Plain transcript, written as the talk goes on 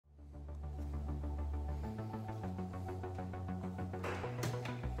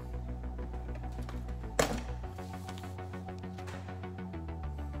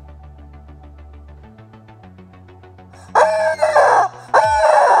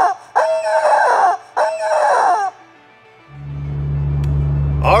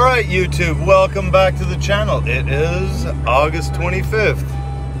Alright YouTube, welcome back to the channel. It is August 25th.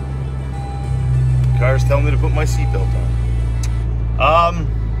 Car's telling me to put my seatbelt on.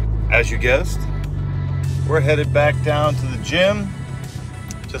 As you guessed, we're headed back down to the gym.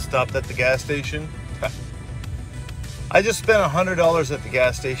 Just stopped at the gas station. I just spent $100 at the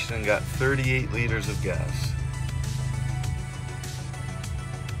gas station and got 38 liters of gas.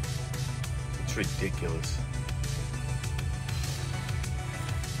 It's ridiculous.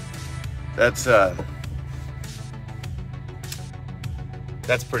 That's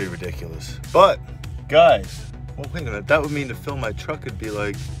pretty ridiculous. But guys, well, wait a minute, that would mean to fill my truck would be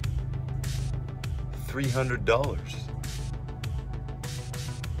like $300.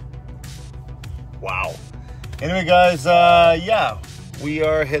 Wow. Anyway guys, yeah, we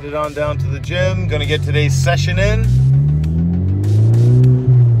are headed on down to the gym. Gonna get today's session in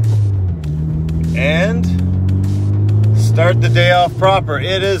and start the day off proper.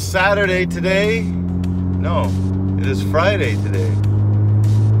 It is Saturday today. No, it is Friday today.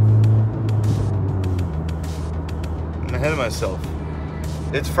 I'm ahead of myself.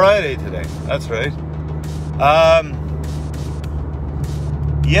 It's Friday today. That's right.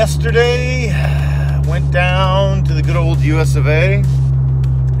 Yesterday, went down to the good old US of A,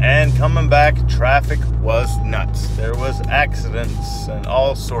 and coming back, traffic was nuts. There was accidents and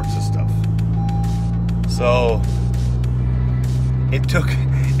all sorts of stuff. So it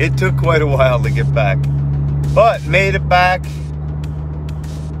took quite a while to get back, but made it back.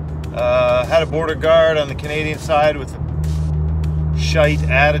 Had a border guard on the Canadian side with a shite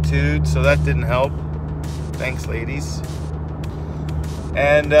attitude, so that didn't help. Thanks, ladies.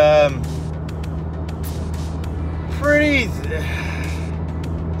 And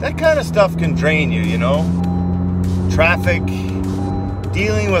that kind of stuff can drain you, you know? Traffic,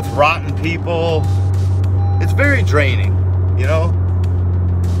 dealing with rotten people, it's very draining, you know?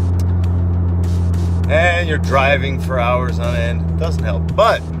 And you're driving for hours on end. It doesn't help.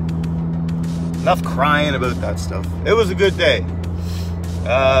 But enough crying about that stuff. It was a good day.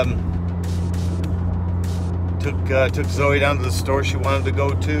 Took Zoe down to the store she wanted to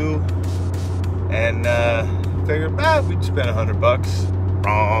go to, and figured we'd spend $100.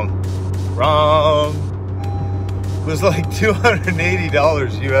 Wrong. It was like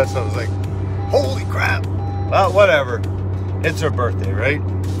 $280 US. I was like, holy crap. Well, whatever. It's her birthday, right?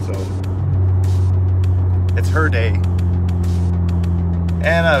 So it's her day,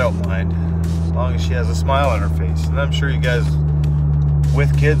 and I don't mind as long as she has a smile on her face. And I'm sure you guys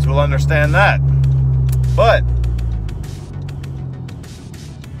with kids will understand that. But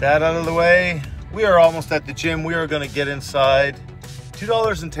that out of the way, we are almost at the gym. We are going to get inside.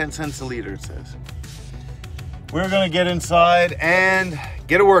 $2.10 a liter, it says. We're going to get inside and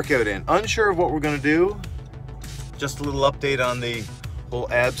get a workout in. Unsure of what we're going to do. Just a little update on the whole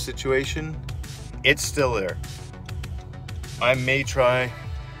abs situation. It's still there. I may try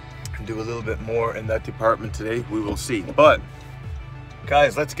and do a little bit more in that department today. We will see. But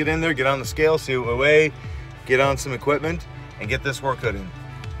guys, let's get in there, get on the scale, see what we weigh, get on some equipment, and get this workout in.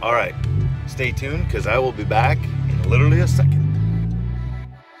 All right, stay tuned, because I will be back in literally a second.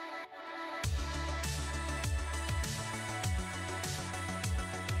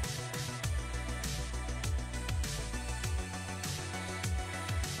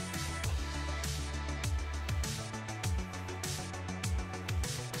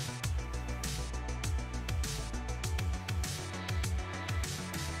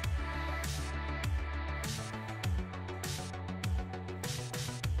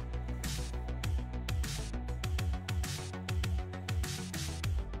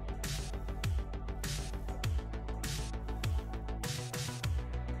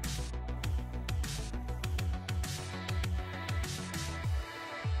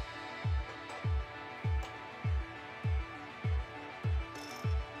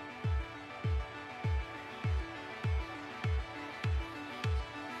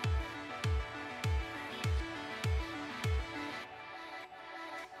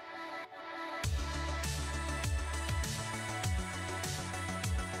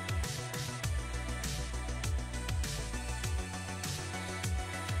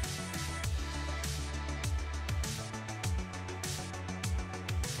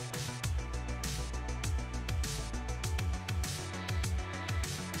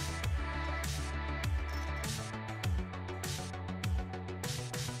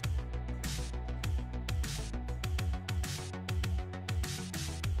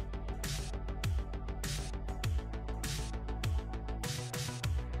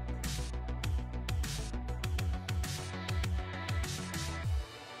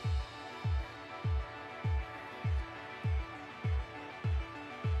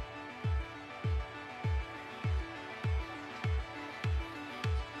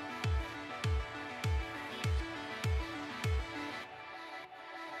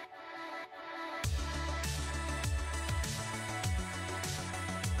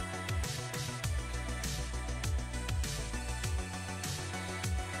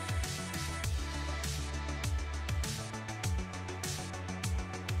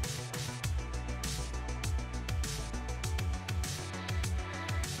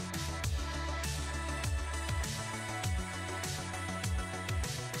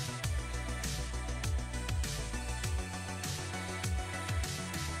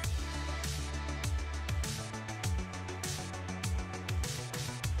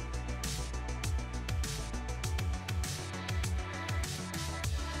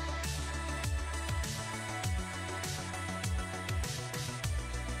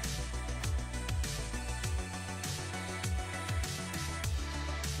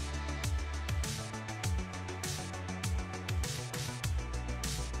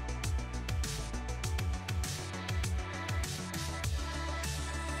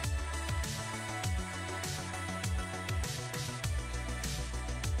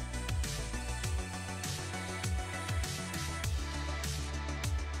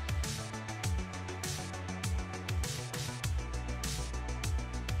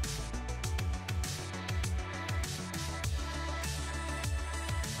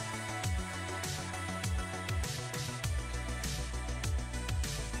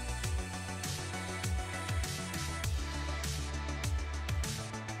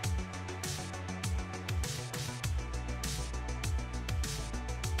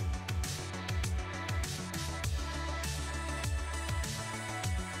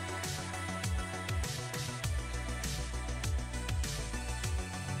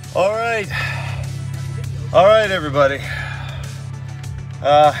 All right, everybody.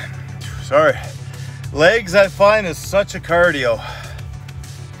 Sorry. Legs, I find, is such a cardio.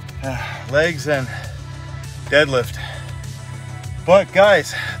 Legs and deadlift. But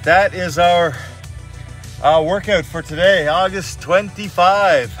guys, that is our workout for today, August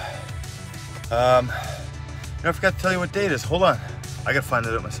 25. I forgot to tell you what day it is. Hold on, I gotta find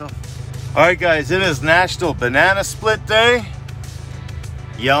it out myself. All right, guys, it is National Banana Split Day.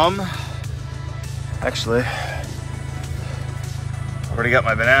 Yum. Actually, I already got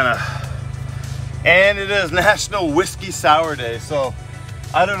my banana. And it is National Whiskey Sour Day. So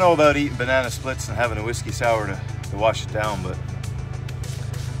I don't know about eating banana splits and having a whiskey sour to wash it down, but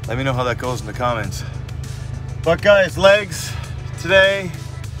let me know how that goes in the comments. But guys, legs today,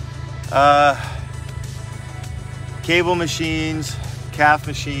 cable machines, calf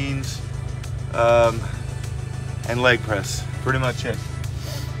machines, and leg press. Pretty much it.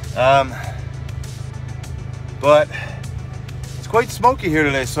 But it's quite smoky here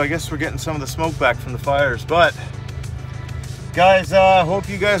today, so I guess we're getting some of the smoke back from the fires. But guys, hope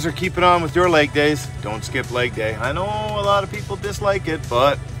you guys are keeping on with your leg days. Don't skip leg day. I know a lot of people dislike it,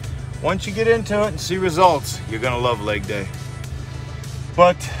 but once you get into it and see results, you're gonna love leg day.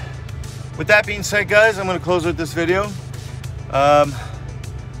 But with that being said, guys, I'm gonna close out this video. I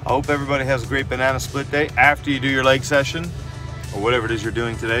hope everybody has a great banana split day after you do your leg session, or whatever it is you're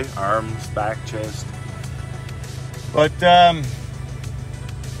doing today, arms, back, chest. But, saying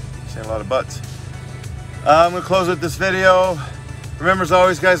a lot of butts. I'm gonna close out this video. Remember, as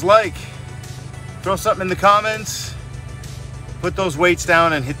always, guys, throw something in the comments, put those weights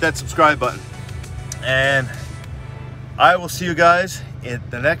down, and hit that subscribe button. And I will see you guys in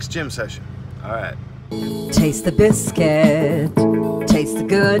the next gym session. All right. Taste the biscuit. Taste the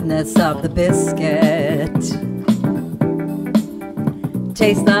goodness of the biscuit.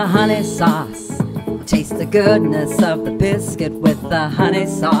 Taste the honey sauce. Taste the goodness of the biscuit with the honey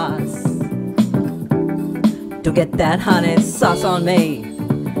sauce. Don't get that honey sauce on me.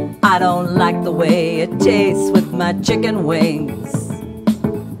 I don't like the way it tastes with my chicken wings.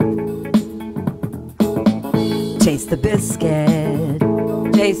 Taste the biscuit.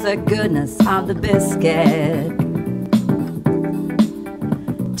 Taste the goodness of the biscuit.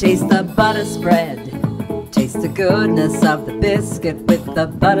 Taste the butter spread. Taste the goodness of the biscuit with the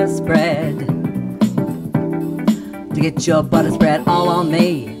butter spread. To get your butter spread all on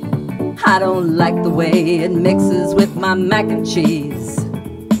me. I don't like the way it mixes with my mac and cheese.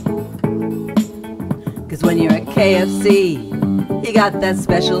 Cause when you're at KFC, you got that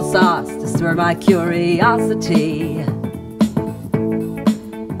special sauce to stir my curiosity.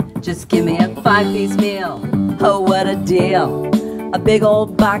 Just give me a 5-piece meal, oh what a deal. A big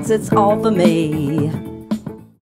old box, it's all for me.